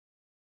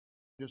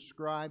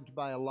described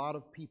by a lot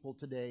of people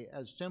today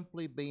as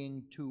simply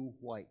being too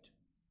white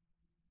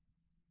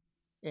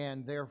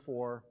and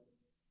therefore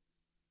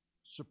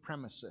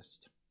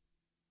supremacist.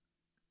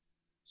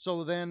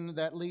 So then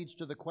that leads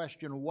to the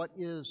question, what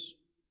is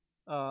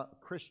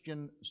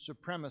Christian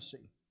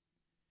supremacy?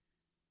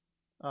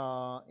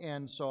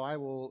 And so I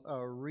will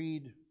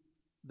read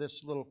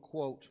this little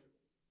quote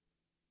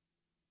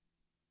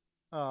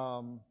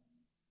by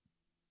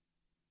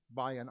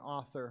an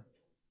author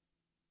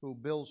who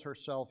bills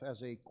herself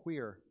as a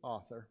queer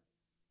author.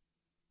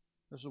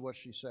 This is what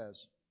she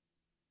says.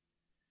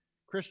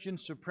 Christian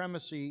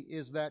supremacy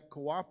is that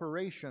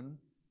cooperation,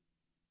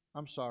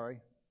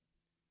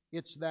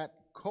 it's that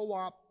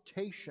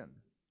co-optation.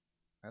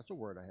 That's a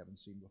word I haven't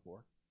seen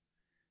before.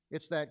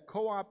 It's that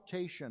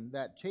co-optation,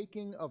 that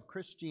taking of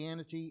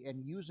Christianity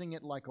and using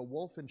it like a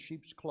wolf in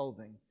sheep's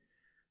clothing,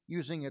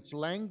 using its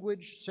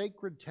language,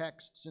 sacred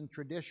texts, and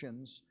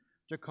traditions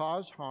to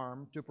cause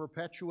harm, to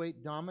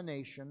perpetuate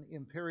domination,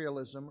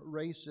 imperialism,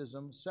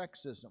 racism,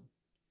 sexism.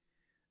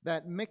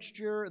 That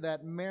mixture,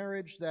 that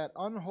marriage, that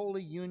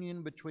unholy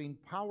union between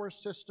power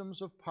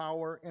systems of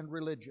power and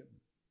religion.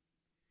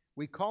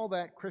 We call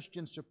that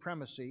Christian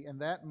supremacy,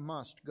 and that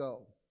must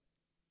go.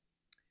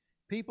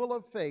 People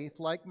of faith,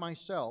 like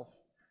myself,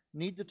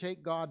 need to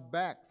take God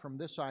back from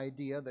this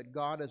idea that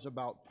God is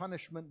about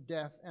punishment,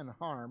 death, and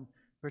harm,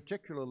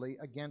 particularly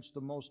against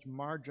the most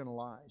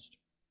marginalized.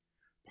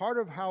 Part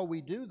of how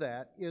we do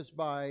that is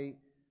by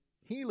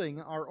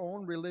healing our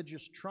own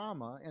religious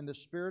trauma and the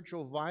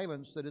spiritual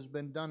violence that has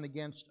been done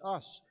against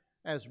us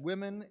as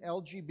women,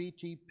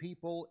 LGBT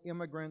people,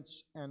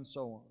 immigrants, and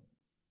so on.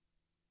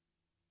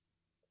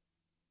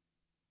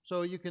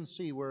 So you can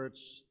see where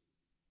it's,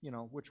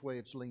 which way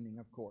it's leaning,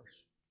 of course.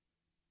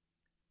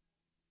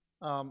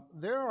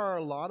 There are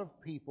a lot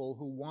of people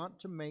who want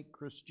to make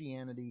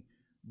Christianity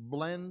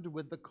blend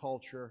with the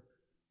culture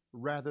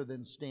rather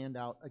than stand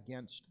out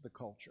against the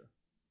culture.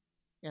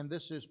 And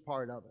this is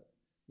part of it.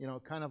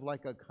 Kind of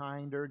like a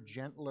kinder,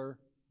 gentler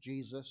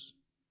Jesus.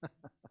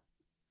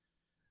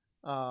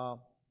 And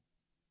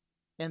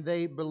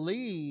they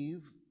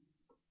believe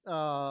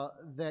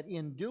that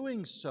in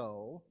doing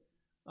so,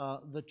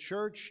 the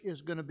church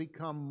is going to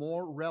become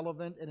more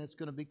relevant and it's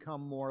going to become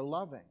more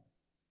loving.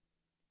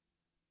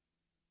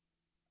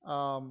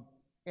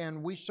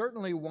 And we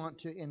certainly want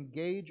to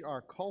engage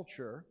our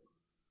culture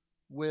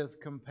with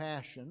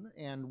compassion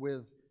and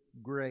with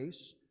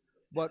grace.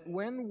 But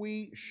when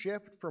we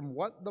shift from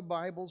what the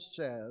Bible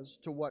says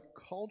to what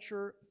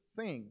culture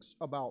thinks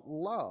about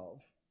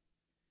love,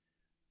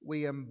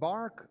 we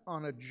embark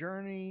on a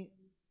journey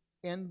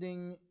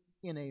ending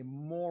in a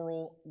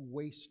moral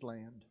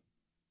wasteland.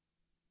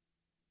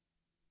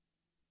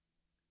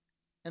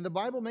 And the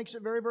Bible makes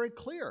it very, very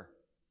clear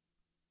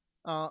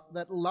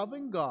that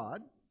loving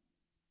God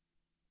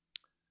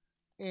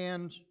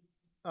and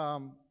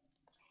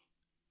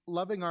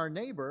loving our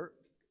neighbor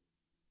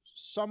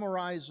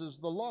summarizes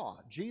the law.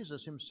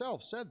 Jesus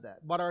himself said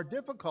that. But our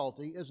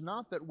difficulty is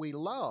not that we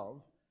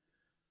love,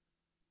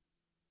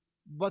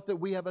 but that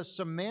we have a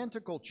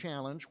semantical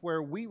challenge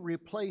where we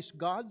replace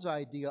God's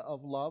idea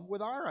of love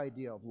with our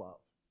idea of love.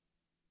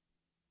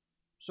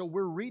 So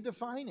we're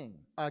redefining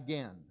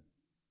again.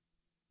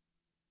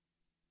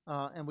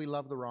 And we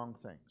love the wrong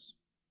things.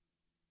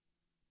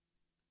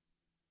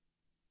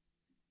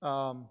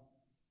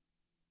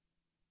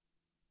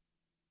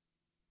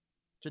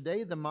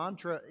 Today the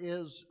mantra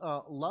is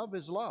love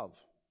is love.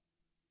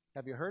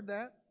 Have you heard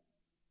that?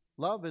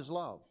 Love is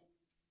love.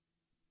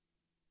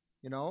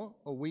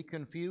 We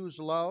confuse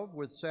love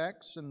with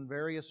sex and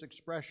various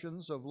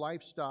expressions of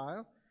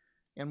lifestyle,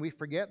 and we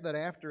forget that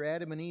after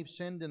Adam and Eve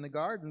sinned in the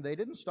garden, they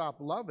didn't stop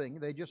loving,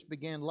 they just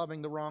began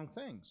loving the wrong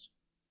things.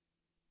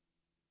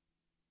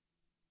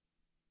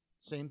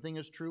 Same thing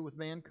is true with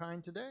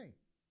mankind today.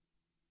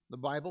 The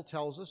Bible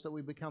tells us that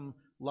we become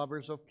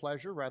lovers of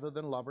pleasure rather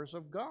than lovers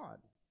of God.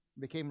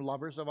 We became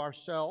lovers of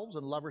ourselves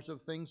and lovers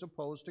of things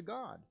opposed to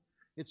God.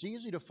 It's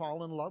easy to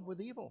fall in love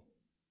with evil.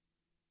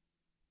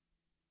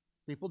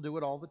 People do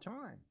it all the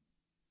time.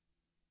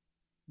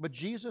 But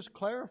Jesus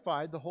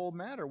clarified the whole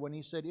matter when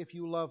he said, if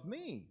you love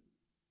me,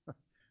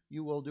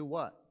 you will do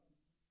what?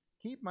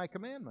 Keep my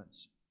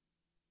commandments.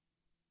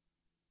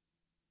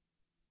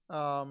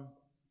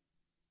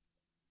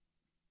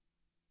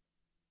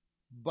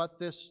 But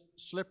this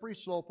slippery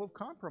slope of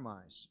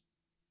compromise.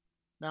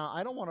 Now,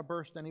 I don't want to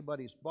burst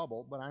anybody's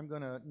bubble, but I'm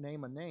going to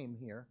name a name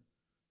here.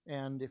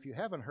 And if you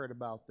haven't heard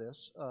about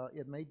this,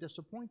 it may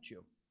disappoint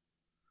you.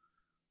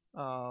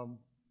 The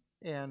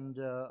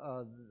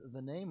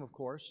name, of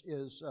course,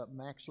 is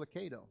Max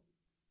Lucado.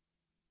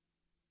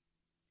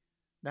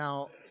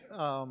 Now,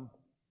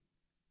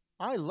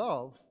 I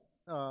love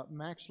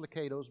Max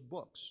Lucado's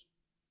books.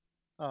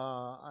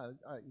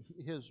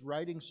 His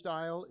writing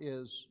style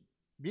is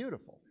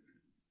beautiful.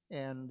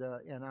 And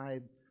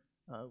I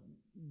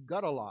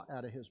got a lot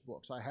out of his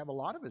books. I have a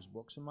lot of his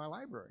books in my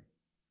library.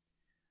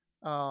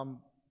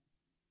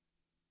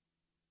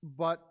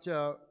 But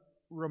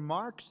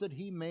remarks that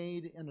he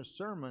made in a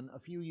sermon a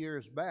few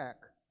years back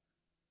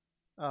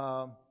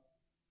uh,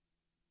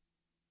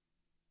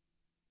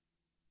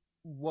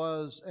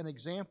 was an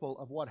example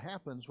of what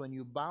happens when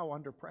you bow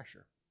under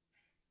pressure.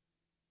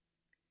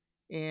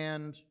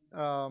 And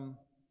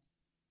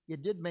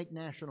it did make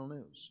national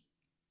news.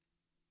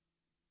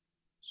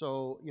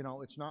 So,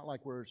 it's not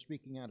like we're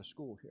speaking out of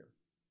school here.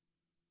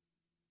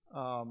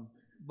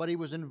 But he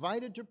was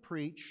invited to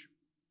preach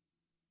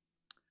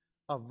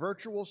a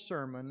virtual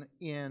sermon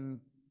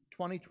in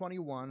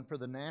 2021 for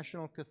the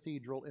National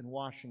Cathedral in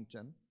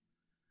Washington.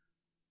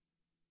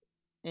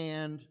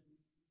 And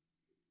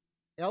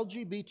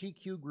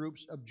LGBTQ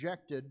groups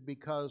objected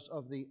because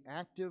of the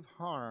active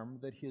harm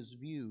that his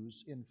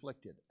views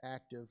inflicted.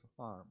 Active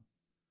harm.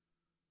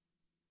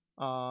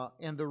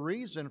 And the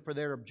reason for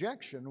their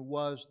objection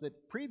was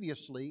that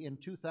previously, in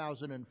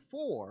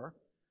 2004,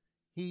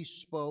 he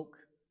spoke,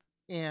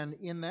 and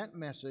in that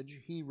message,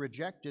 he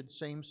rejected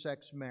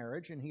same-sex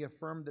marriage, and he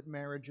affirmed that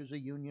marriage is a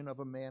union of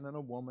a man and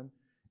a woman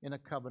in a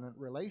covenant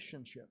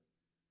relationship.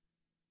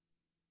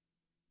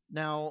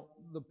 Now,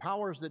 the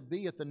powers that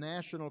be at the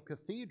National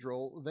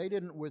Cathedral, they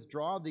didn't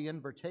withdraw the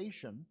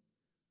invitation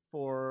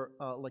for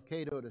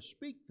Lucado to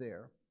speak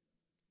there.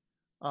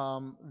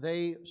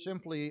 They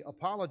simply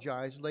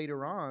apologized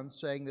later on,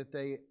 saying that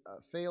they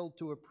failed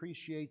to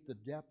appreciate the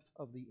depth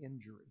of the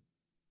injury.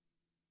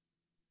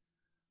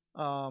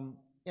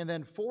 And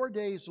then 4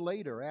 days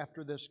later,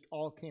 after this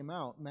all came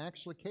out,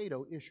 Max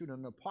Lucado issued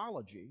an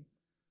apology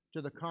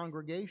to the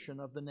congregation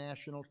of the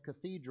National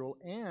Cathedral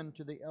and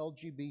to the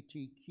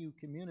LGBTQ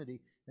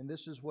community. And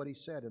this is what he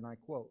said, and I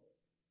quote,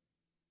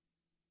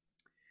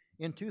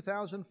 "In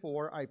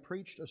 2004, I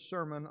preached a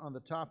sermon on the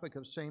topic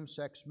of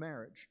same-sex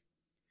marriage.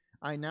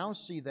 I now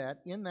see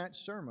that in that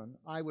sermon,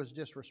 I was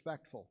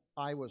disrespectful.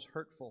 I was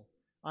hurtful.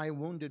 I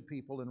wounded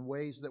people in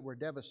ways that were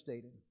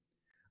devastating.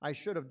 I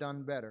should have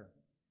done better.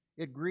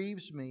 It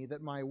grieves me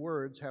that my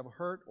words have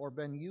hurt or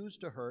been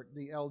used to hurt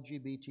the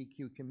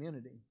LGBTQ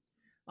community.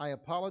 I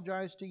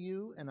apologize to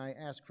you and I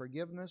ask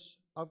forgiveness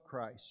of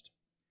Christ.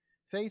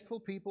 Faithful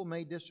people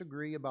may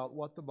disagree about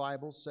what the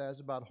Bible says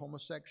about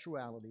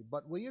homosexuality,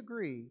 but we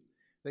agree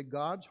that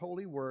God's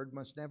holy word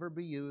must never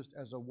be used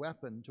as a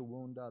weapon to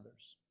wound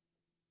others."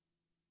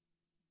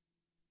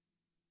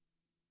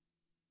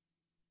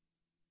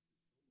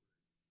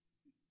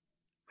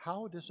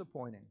 How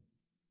disappointing.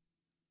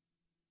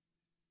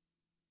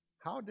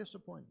 How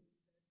disappointing.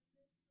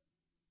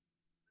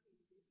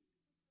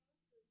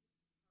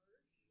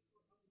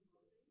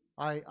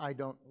 I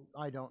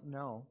don't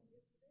know.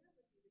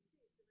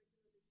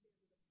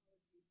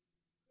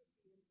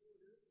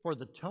 For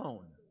the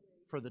tone.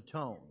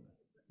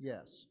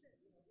 Yes.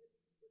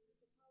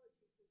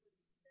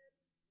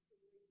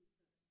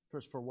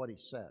 For what he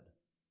said.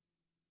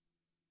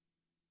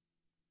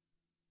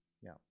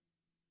 Yeah.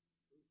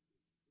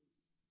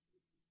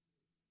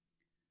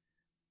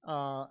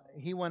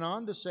 He went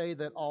on to say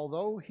that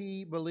although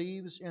he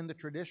believes in the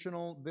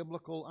traditional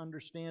biblical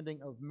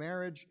understanding of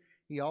marriage,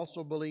 he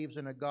also believes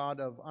in a God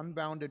of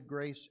unbounded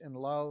grace and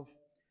love,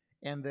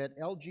 and that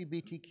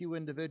LGBTQ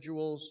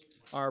individuals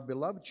are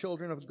beloved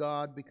children of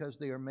God because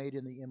they are made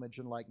in the image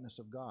and likeness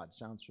of God.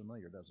 Sounds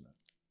familiar, doesn't it?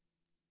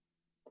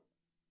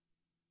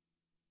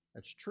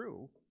 That's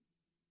true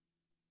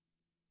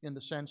in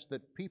the sense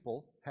that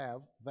people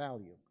have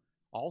value.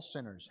 All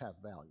sinners have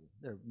value.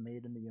 They're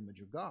made in the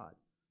image of God.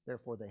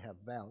 Therefore, they have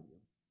value.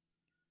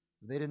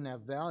 If they didn't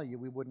have value,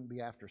 we wouldn't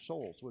be after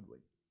souls, would we?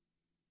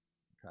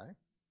 Okay?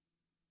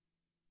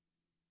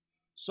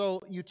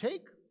 So you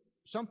take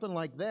something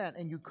like that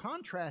and you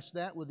contrast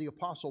that with the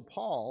Apostle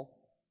Paul.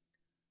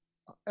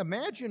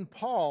 Imagine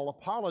Paul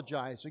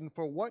apologizing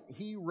for what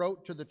he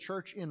wrote to the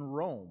church in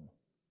Rome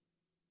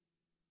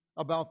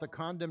about the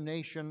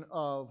condemnation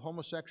of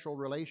homosexual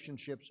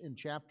relationships in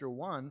chapter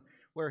 1,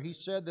 where he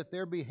said that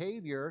their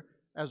behavior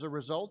as a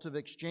result of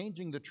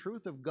exchanging the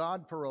truth of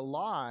God for a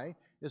lie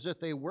is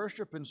that they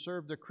worship and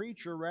serve the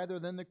creature rather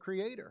than the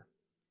Creator,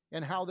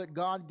 and how that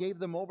God gave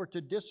them over to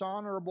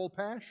dishonorable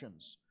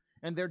passions,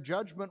 and their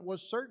judgment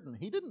was certain.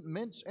 He didn't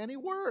mince any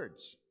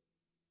words.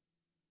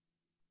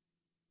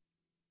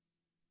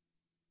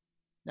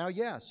 Now,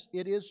 yes,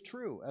 it is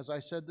true, as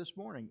I said this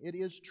morning, it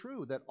is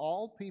true that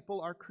all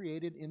people are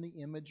created in the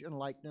image and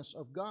likeness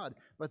of God,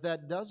 but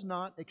that does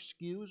not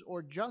excuse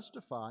or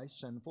justify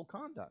sinful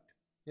conduct.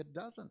 It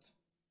doesn't.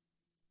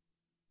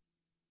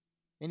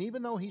 And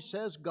even though he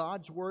says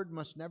God's word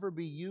must never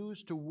be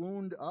used to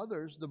wound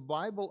others, the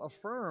Bible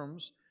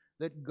affirms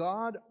that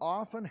God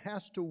often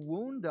has to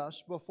wound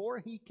us before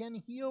he can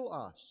heal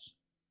us.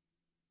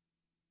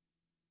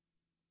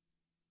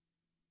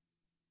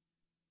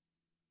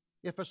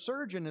 If a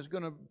surgeon is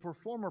going to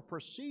perform a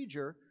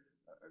procedure,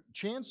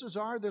 chances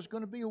are there's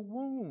going to be a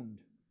wound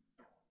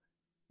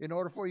in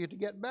order for you to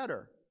get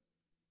better.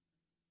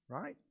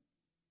 Right?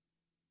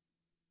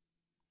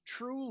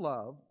 True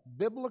love,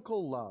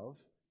 biblical love,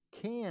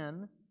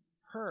 can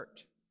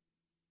hurt.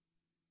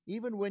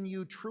 Even when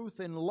you truth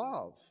in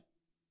love,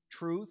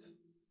 truth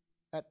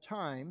at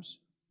times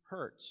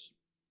hurts.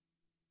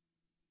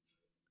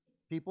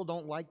 People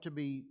don't like to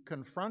be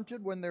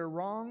confronted when they're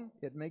wrong.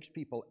 It makes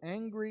people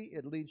angry.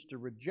 It leads to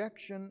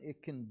rejection.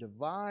 It can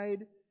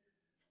divide.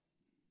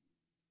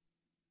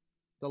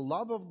 The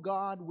love of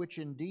God, which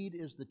indeed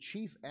is the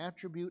chief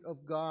attribute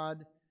of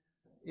God,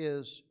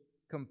 is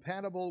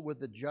compatible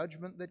with the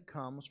judgment that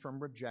comes from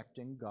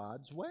rejecting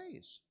God's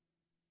ways.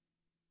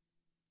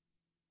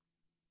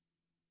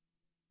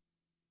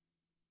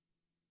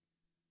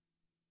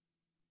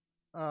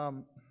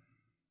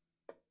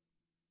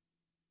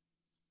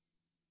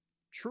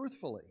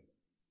 Truthfully,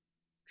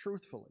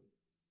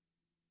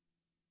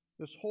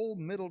 this whole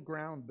middle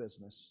ground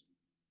business,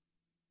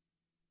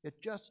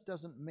 it just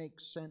doesn't make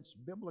sense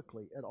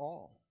biblically at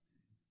all.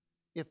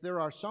 If there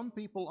are some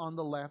people on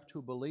the left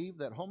who believe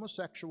that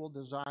homosexual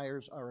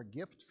desires are a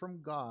gift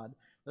from God,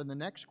 then the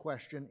next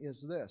question is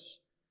this: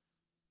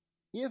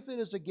 if it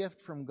is a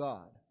gift from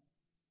God,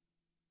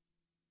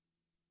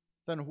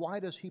 then why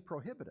does He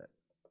prohibit it?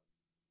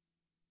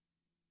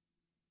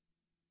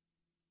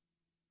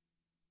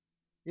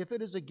 If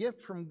it is a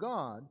gift from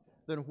God,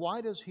 then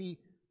why does He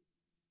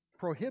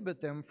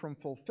prohibit them from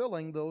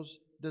fulfilling those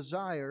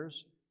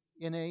desires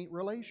in a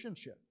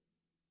relationship?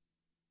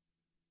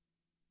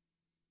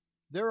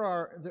 There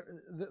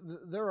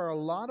are a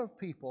lot of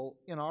people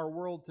in our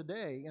world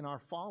today, in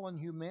our fallen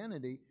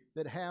humanity,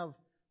 that have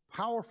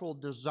powerful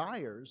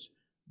desires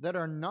that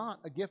are not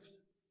a gift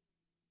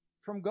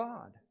from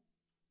God.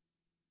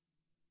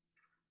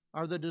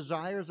 Are the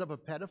desires of a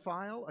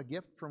pedophile a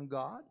gift from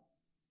God?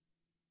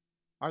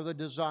 Are the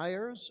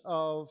desires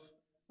of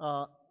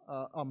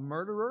a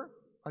murderer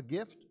a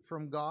gift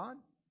from God?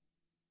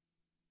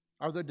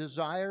 Are the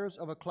desires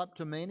of a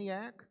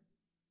kleptomaniac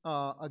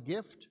a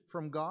gift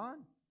from God?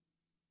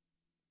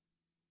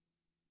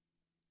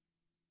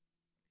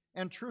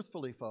 And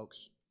truthfully,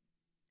 folks,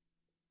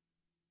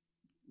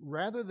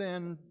 rather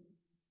than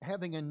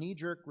having a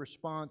knee-jerk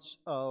response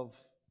of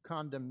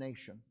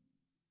condemnation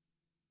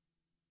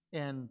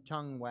and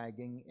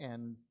tongue-wagging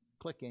and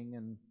clicking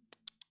and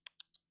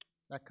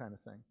that kind of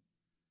thing,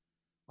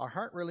 our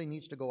heart really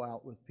needs to go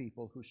out with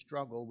people who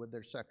struggle with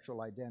their sexual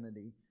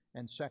identity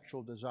and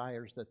sexual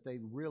desires that they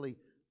really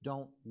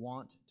don't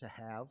want to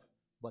have,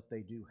 but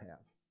they do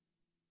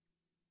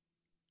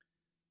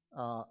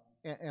have.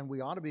 And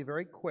we ought to be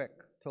very quick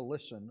to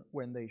listen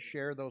when they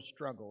share those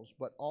struggles,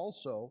 but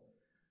also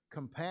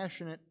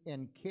compassionate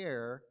and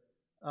care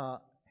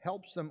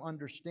helps them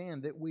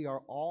understand that we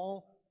are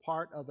all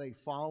part of a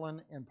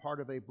fallen and part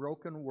of a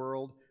broken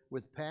world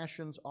with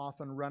passions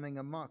often running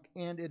amok.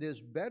 And it is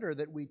better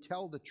that we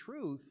tell the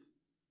truth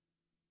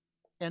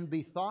and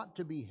be thought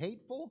to be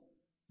hateful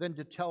than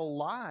to tell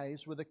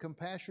lies with a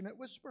compassionate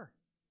whisper.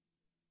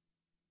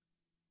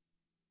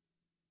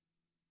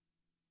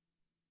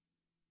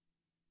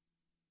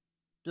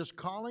 Does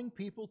calling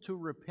people to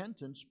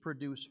repentance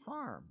produce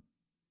harm?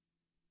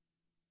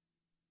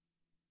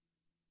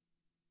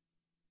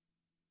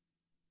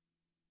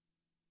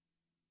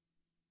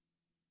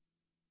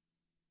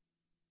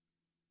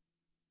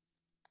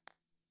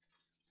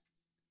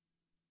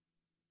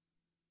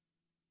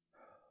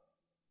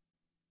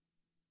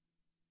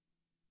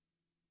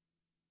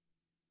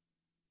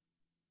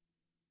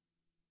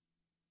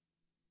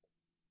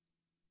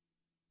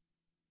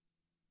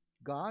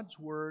 God's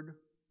Word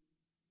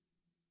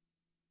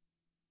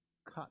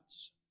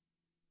cuts.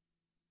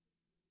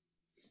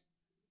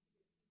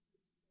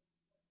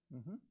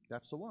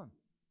 That's the one.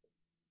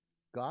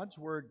 God's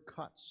Word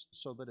cuts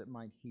so that it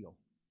might heal.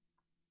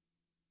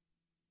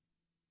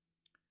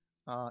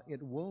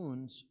 It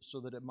wounds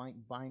so that it might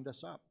bind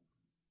us up.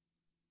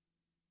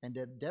 And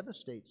it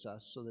devastates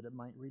us so that it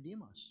might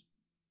redeem us.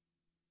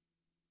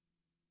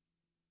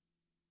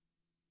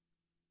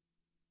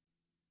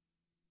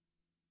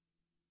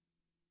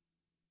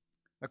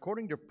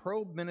 According to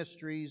Probe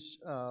Ministries'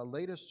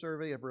 latest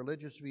survey of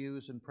religious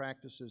views and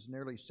practices,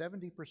 nearly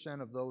 70%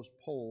 of those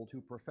polled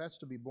who profess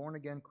to be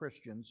born-again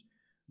Christians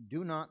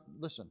do not,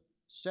 listen,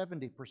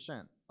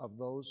 70% of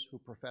those who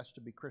profess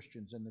to be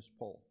Christians in this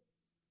poll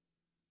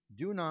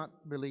do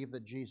not believe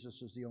that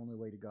Jesus is the only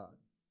way to God.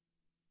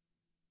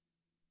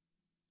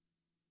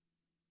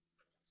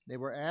 They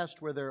were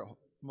asked whether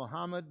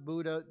Muhammad,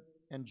 Buddha,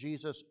 and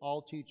Jesus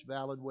all teach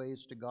valid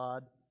ways to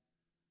God,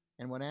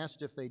 and when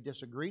asked if they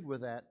disagreed with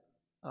that,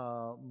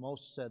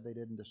 most said they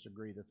didn't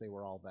disagree, that they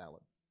were all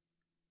valid.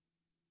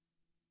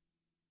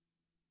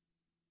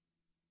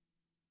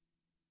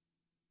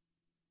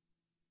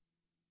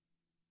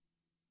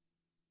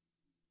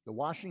 The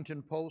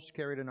Washington Post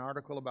carried an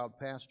article about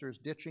pastors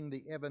ditching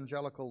the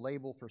evangelical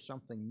label for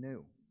something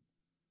new.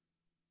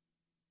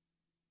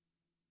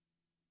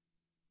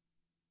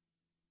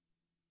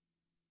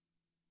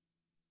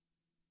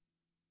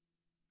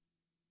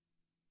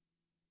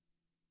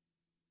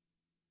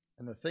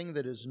 And the thing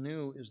that is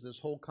new is this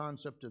whole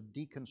concept of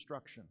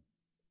deconstruction.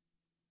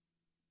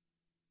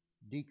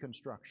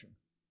 Deconstruction.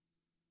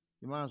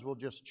 You might as well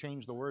just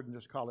change the word and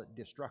just call it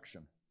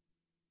destruction,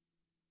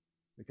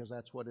 because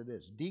that's what it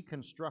is.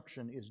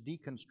 Deconstruction is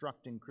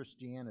deconstructing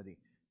Christianity,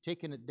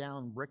 taking it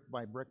down brick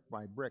by brick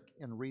by brick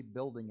and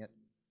rebuilding it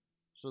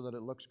so that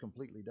it looks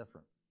completely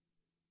different.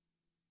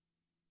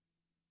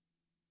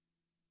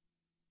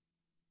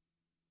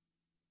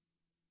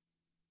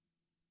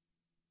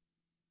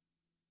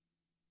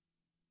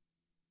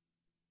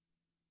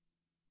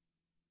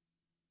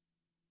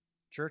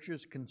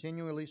 Churches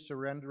continually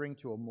surrendering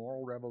to a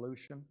moral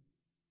revolution.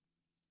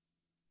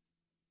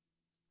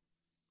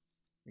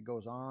 It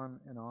goes on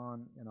and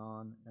on and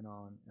on and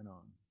on and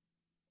on.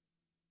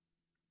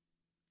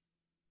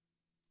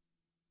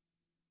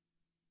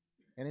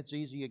 And it's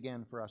easy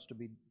again for us to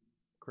be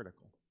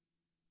critical.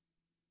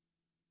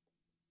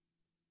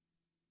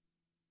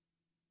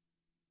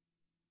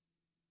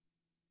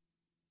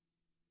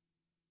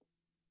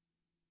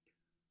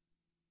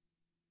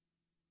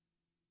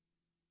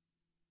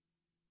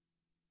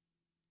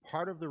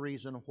 Part of the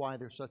reason why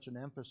there's such an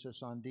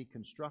emphasis on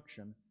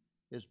deconstruction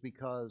is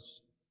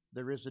because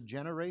there is a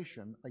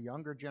generation, a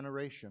younger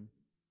generation,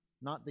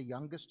 not the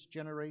youngest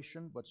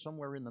generation, but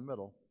somewhere in the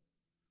middle.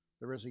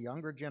 There is a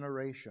younger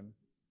generation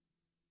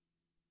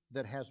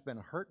that has been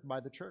hurt by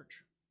the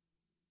church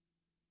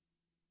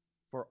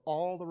for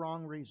all the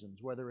wrong reasons,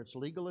 whether it's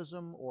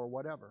legalism or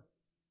whatever.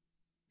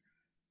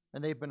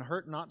 And they've been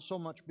hurt not so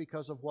much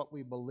because of what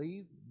we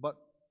believe, but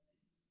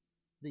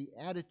the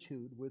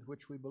attitude with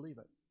which we believe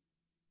it.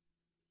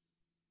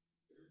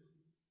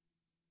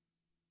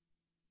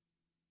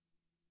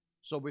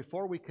 So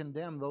before we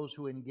condemn those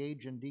who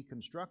engage in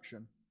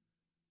deconstruction,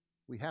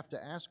 we have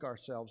to ask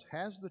ourselves,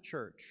 has the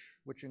church,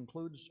 which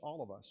includes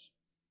all of us,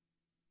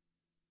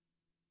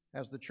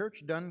 has the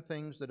church done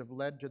things that have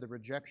led to the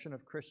rejection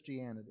of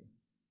Christianity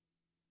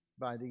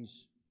by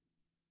these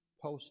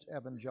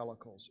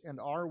post-evangelicals? And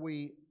are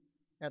we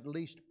at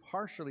least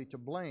partially to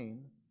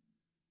blame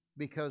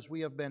because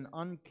we have been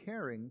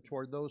uncaring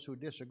toward those who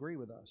disagree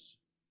with us?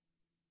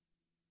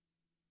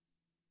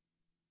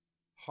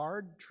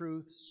 Hard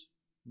truths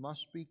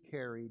must be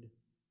carried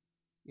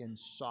in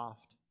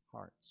soft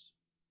hearts.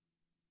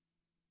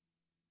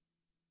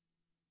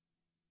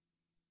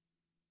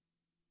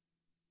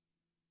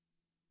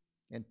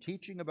 And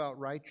teaching about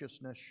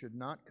righteousness should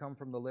not come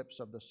from the lips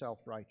of the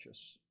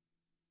self-righteous.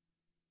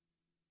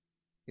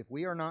 If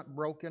we are not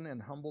broken and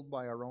humbled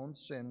by our own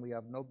sin, we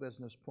have no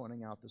business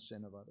pointing out the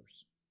sin of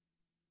others.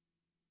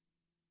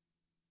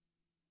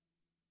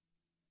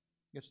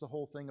 It's the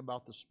whole thing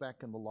about the speck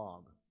and the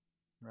log,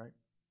 right?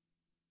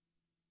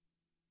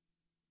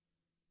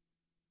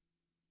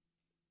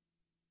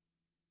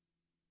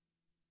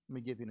 Let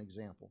me give you an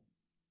example.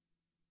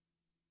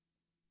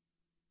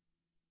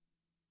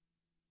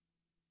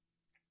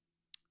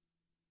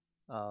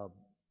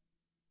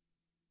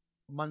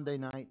 Monday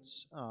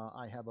nights,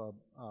 I have a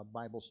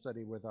Bible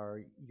study with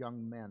our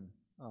young men,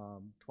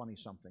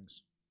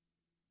 20-somethings.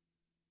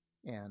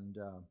 And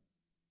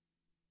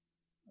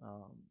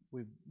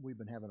we've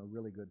been having a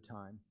really good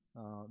time.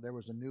 There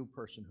was a new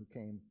person who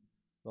came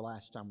the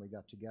last time we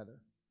got together.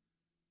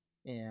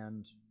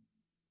 And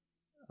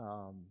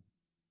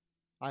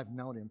I've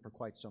known him for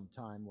quite some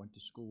time, went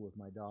to school with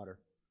my daughter.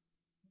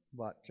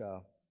 But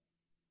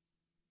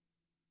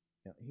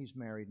he's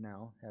married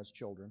now, has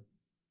children.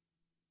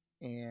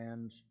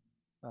 And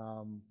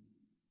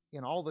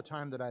in all the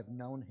time that I've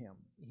known him,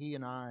 he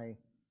and I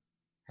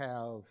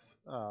have,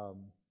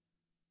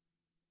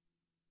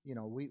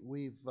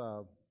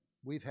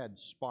 we've had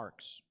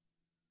sparks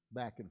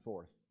back and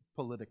forth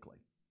politically.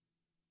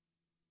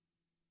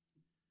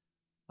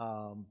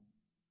 And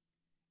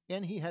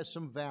he has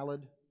some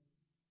valid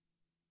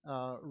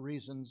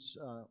reasons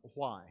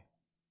why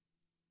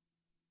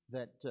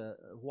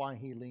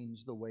he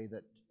leans the way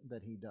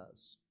that he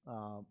does.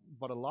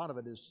 But a lot of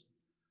it is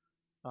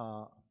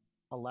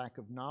a lack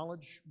of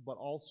knowledge, but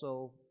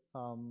also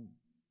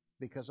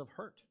because of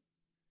hurt.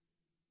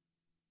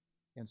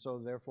 And so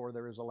therefore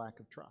there is a lack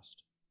of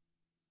trust.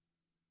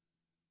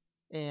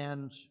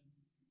 And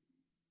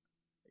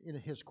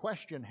his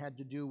question had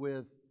to do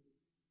with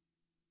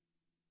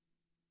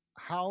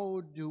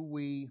how do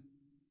we,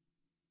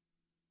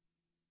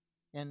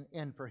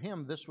 and for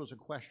him this was a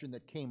question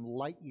that came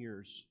light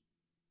years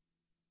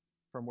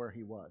from where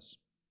he was.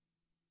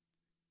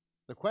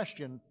 The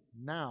question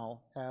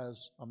now,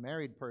 as a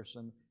married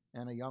person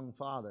and a young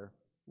father,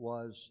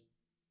 was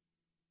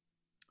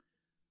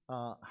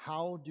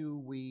how do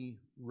we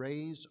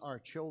raise our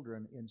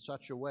children in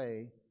such a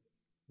way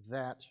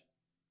that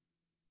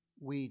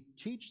we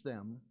teach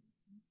them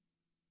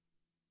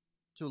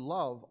to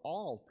love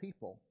all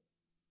people,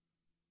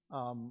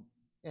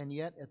 and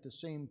yet at the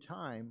same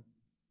time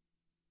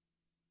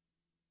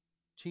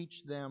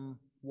teach them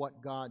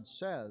what God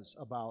says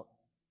about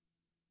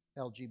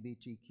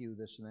LGBTQ,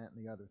 this and that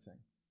and the other thing,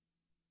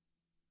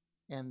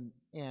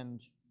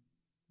 and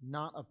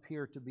not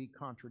appear to be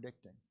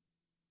contradicting?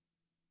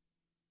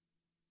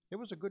 It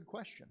was a good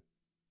question.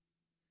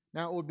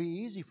 Now, it would be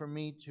easy for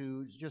me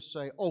to just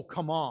say, oh,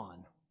 come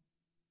on.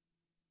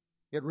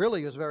 It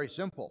really is very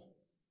simple.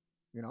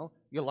 You know,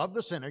 you love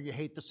the sinner, you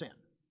hate the sin.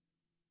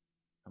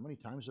 How many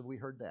times have we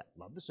heard that?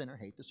 Love the sinner,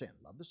 hate the sin.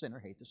 Love the sinner,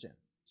 hate the sin.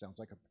 Sounds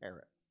like a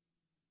parrot.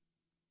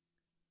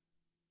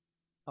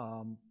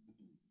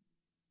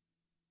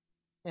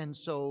 And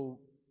so,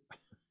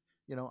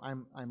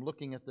 I'm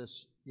looking at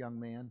this young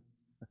man,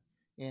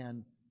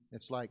 and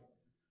it's like,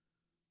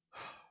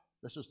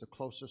 this is the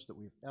closest that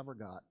we've ever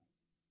got.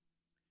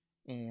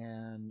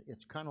 And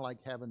it's kind of like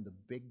having the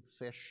big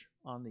fish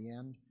on the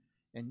end,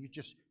 and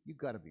you've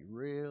got to be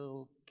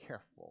real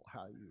careful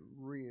how you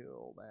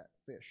reel that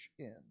fish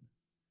in.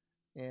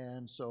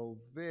 And so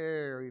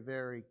very,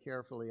 very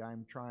carefully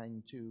I'm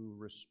trying to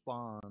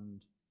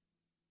respond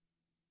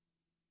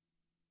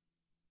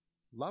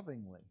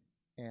lovingly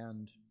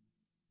and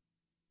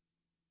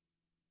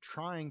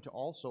trying to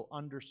also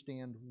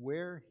understand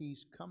where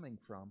he's coming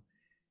from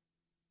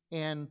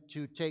and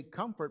to take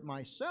comfort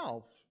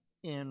myself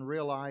in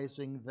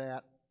realizing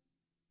that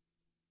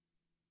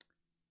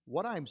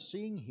what I'm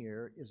seeing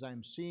here is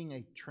I'm seeing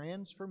a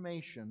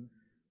transformation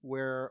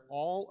where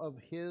all of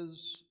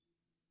his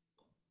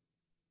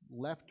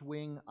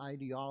left-wing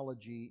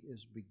ideology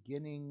is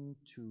beginning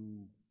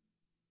to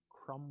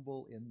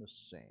crumble in the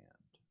sand.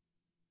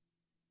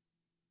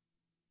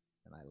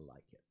 And I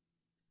like it.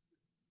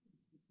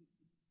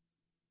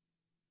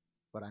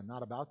 But I'm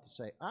not about to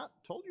say,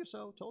 told you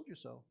so, told you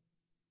so.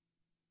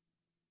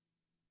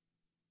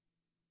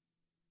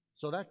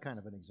 So that kind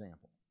of an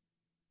example.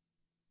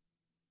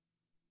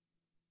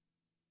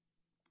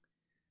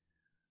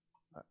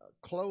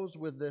 Close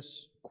with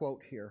this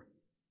quote here.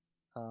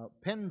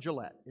 Penn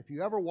Jillette. If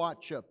you ever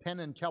watch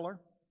Penn and Teller,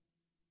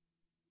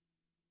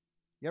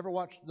 you ever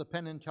watch the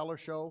Penn and Teller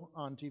show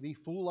on TV,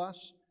 Fool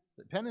Us?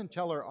 Penn and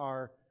Teller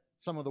are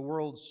some of the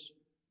world's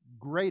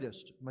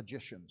greatest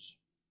magicians.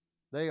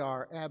 They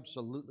are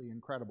absolutely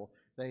incredible.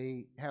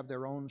 They have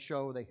their own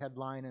show. They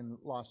headline in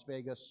Las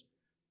Vegas,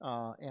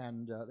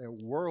 and they're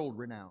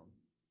world-renowned.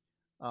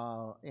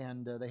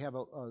 And they have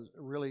a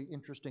really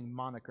interesting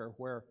moniker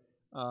where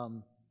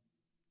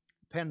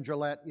Penn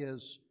Jillette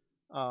is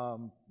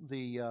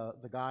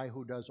the guy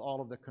who does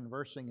all of the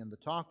conversing and the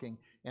talking,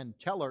 and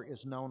Teller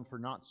is known for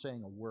not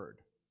saying a word.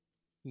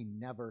 He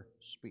never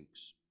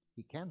speaks.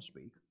 He can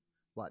speak,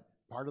 but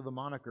part of the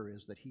moniker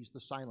is that he's the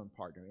silent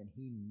partner, and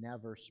he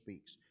never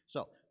speaks.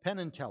 So, Penn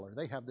and Teller,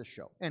 they have this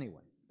show.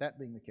 Anyway, that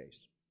being the case,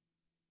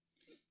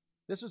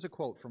 this is a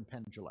quote from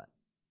Penn Jillette.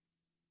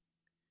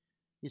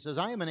 He says,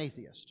 "I am an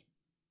atheist.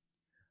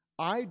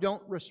 I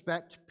don't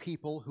respect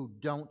people who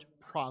don't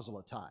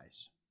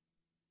proselytize.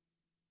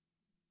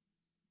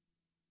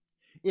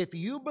 If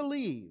you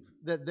believe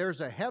that there's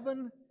a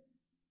heaven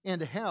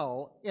and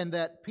hell and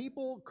that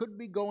people could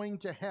be going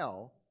to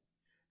hell,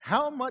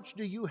 how much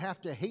do you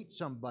have to hate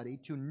somebody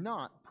to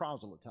not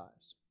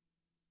proselytize?"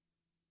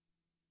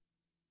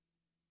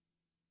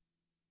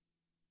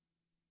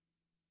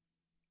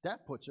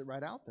 That puts it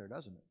right out there,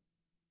 doesn't it?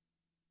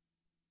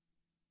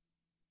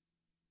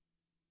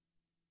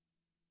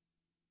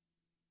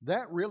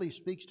 That really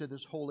speaks to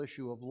this whole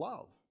issue of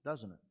love,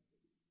 doesn't it?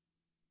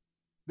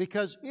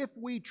 Because if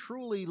we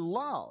truly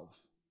love,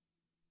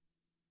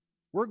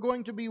 we're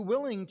going to be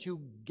willing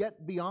to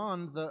get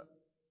beyond the,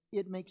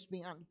 it makes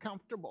me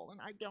uncomfortable and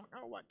I don't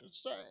know what to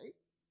say.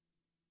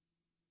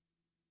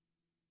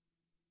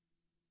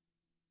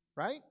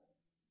 Right?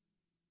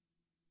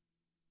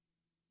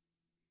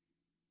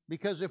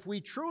 Because if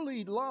we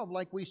truly love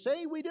like we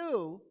say we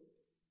do,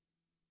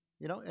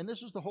 and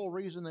this is the whole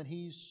reason that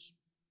he's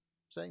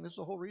saying, this is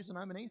the whole reason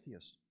I'm an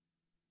atheist,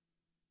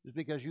 is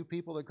because you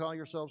people that call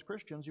yourselves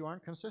Christians, you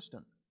aren't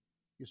consistent.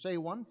 You say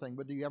one thing,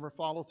 but do you ever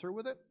follow through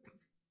with it?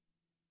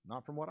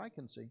 Not from what I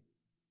can see.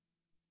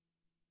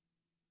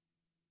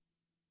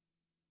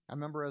 I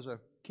remember as a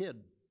kid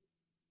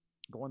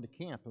going to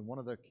camp and one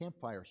of the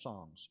campfire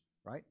songs,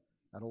 right?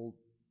 That old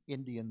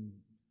Indian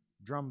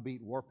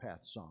drumbeat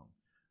warpath song.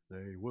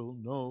 They will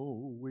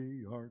know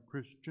we are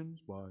Christians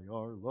by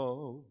our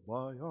love,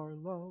 by our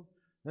love.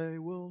 They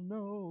will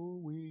know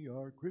we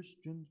are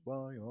Christians by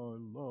our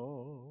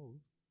love.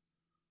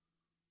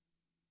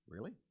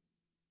 Really?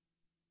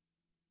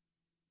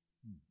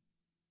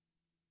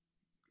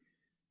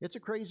 It's a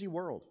crazy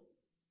world.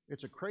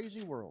 It's a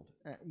crazy world.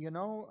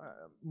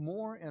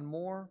 More and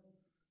more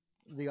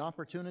the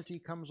opportunity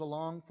comes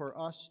along for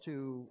us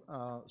to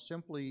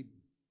simply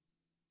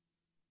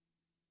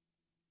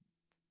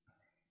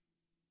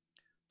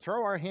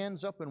throw our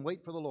hands up and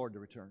wait for the Lord to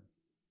return.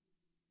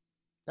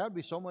 That would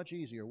be so much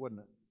easier,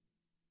 wouldn't it?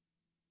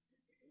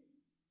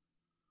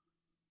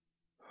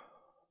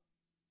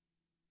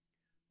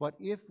 But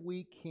if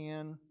we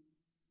can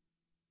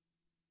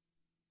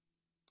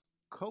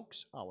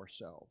coax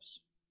ourselves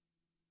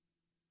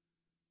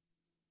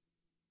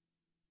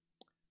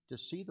to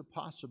see the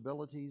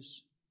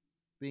possibilities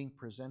being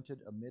presented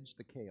amidst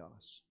the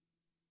chaos,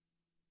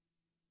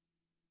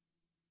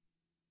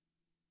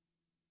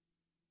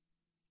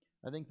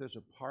 I think there's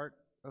a part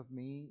of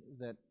me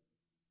that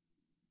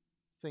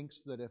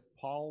thinks that if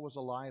Paul was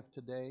alive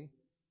today,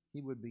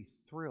 he would be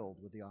thrilled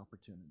with the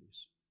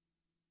opportunities.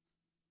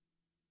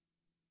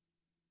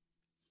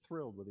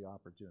 Thrilled with the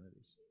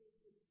opportunities.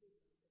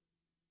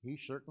 He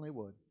certainly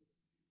would.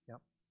 Yep.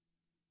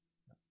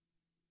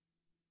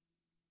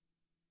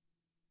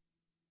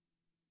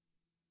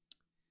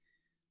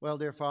 Well,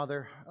 dear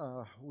Father,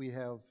 we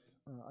have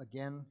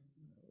again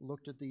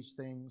looked at these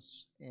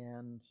things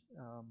and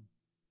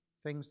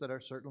things that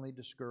are certainly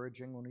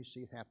discouraging when we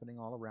see it happening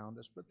all around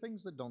us, but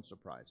things that don't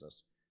surprise us,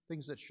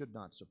 things that should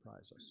not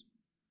surprise us,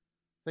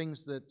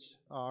 things that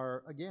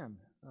are, again,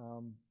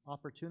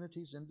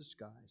 opportunities in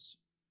disguise.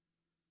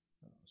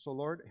 So,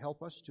 Lord,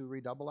 help us to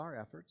redouble our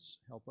efforts.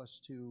 Help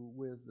us to,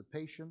 with the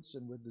patience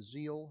and with the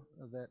zeal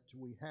that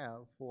we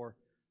have for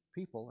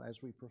people as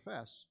we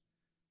profess,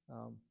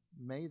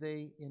 may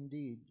they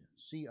indeed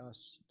see us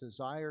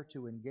desire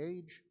to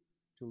engage,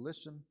 to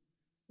listen,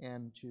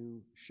 and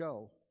to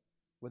show,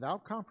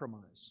 without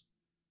compromise,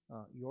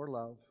 your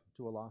love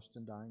to a lost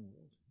and dying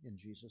world. In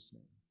Jesus'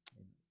 name.